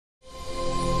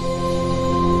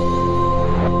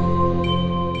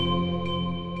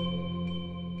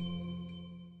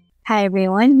Hi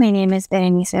everyone, my name is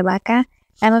Berenice Baca.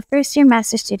 I'm a first-year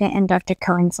master student in Dr.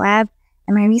 Cohen's lab,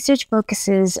 and my research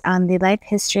focuses on the life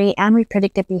history and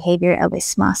reproductive behavior of a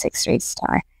small six-rayed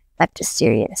star,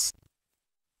 Leptosterias.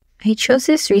 I chose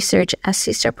this research as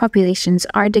sea star populations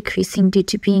are decreasing due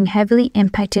to being heavily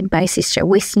impacted by sea star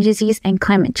wasting disease and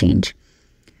climate change.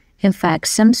 In fact,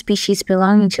 some species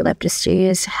belonging to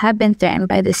Leptosterias have been threatened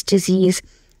by this disease,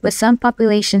 with some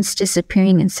populations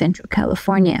disappearing in Central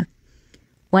California.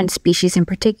 One species in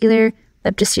particular,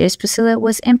 Leptosterias pusilla,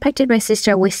 was impacted by sea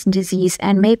star wasting disease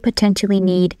and may potentially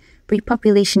need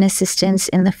repopulation assistance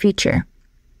in the future.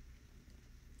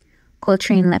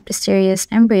 Culturing Leptosterias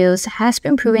embryos has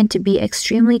been proven to be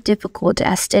extremely difficult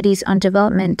as studies on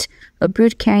development of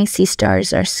brood-carrying sea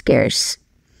stars are scarce.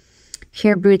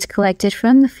 Here, broods collected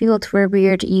from the field were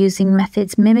reared using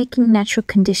methods mimicking natural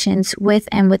conditions with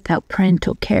and without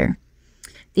parental care.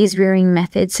 These rearing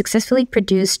methods successfully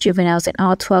produced juveniles in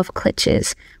all 12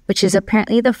 clutches, which is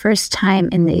apparently the first time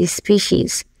in these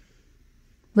species.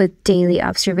 With daily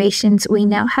observations, we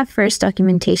now have first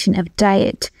documentation of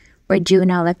diet, where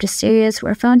juvenile Leptosterias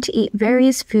were found to eat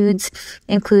various foods,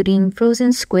 including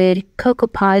frozen squid,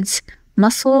 copepods,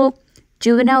 mussel,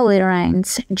 juvenile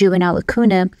litorines, juvenile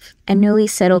lacuna, and newly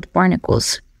settled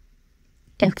barnacles.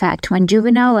 In fact, when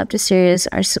juvenile Leptosterias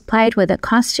are supplied with a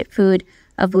constant food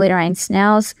of litorine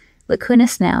snails, lacuna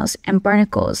snails, and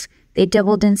barnacles, they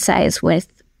doubled in size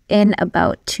within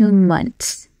about 2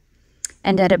 months.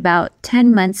 And at about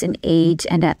 10 months in age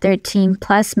and at 13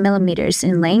 plus millimeters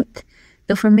in length,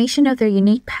 the formation of their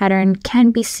unique pattern can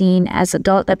be seen as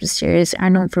adult Leptosterias are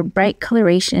known for bright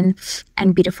coloration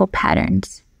and beautiful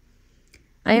patterns.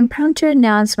 I am proud to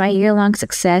announce my year-long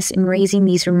success in raising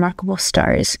these remarkable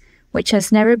stars, which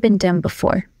has never been done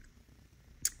before.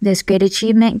 This great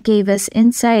achievement gave us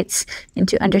insights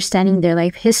into understanding their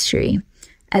life history,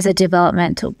 as a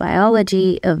developmental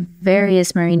biology of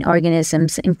various marine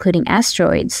organisms, including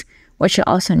asteroids, which are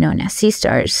also known as sea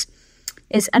stars,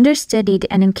 is understudied,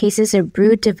 and in cases of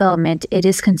brood development, it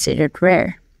is considered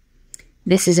rare.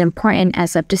 This is important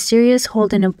as Leptosterias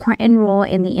hold an important role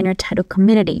in the intertidal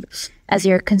community, as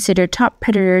they are considered top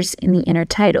predators in the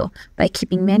intertidal by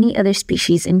keeping many other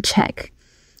species in check,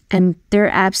 and their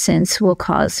absence will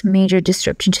cause major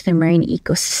disruption to the marine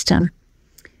ecosystem.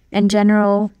 In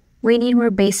general, we need more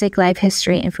basic life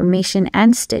history information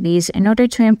and studies in order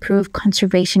to improve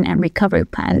conservation and recovery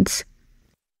plans.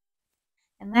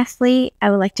 And lastly, I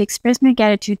would like to express my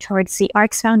gratitude towards the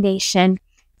ARCS Foundation,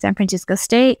 San Francisco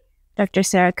State, Dr.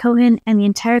 Sarah Cohen, and the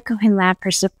entire Cohen Lab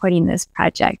for supporting this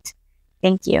project.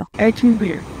 Thank you.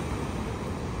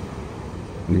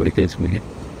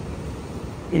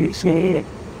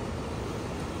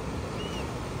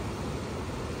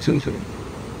 Soon.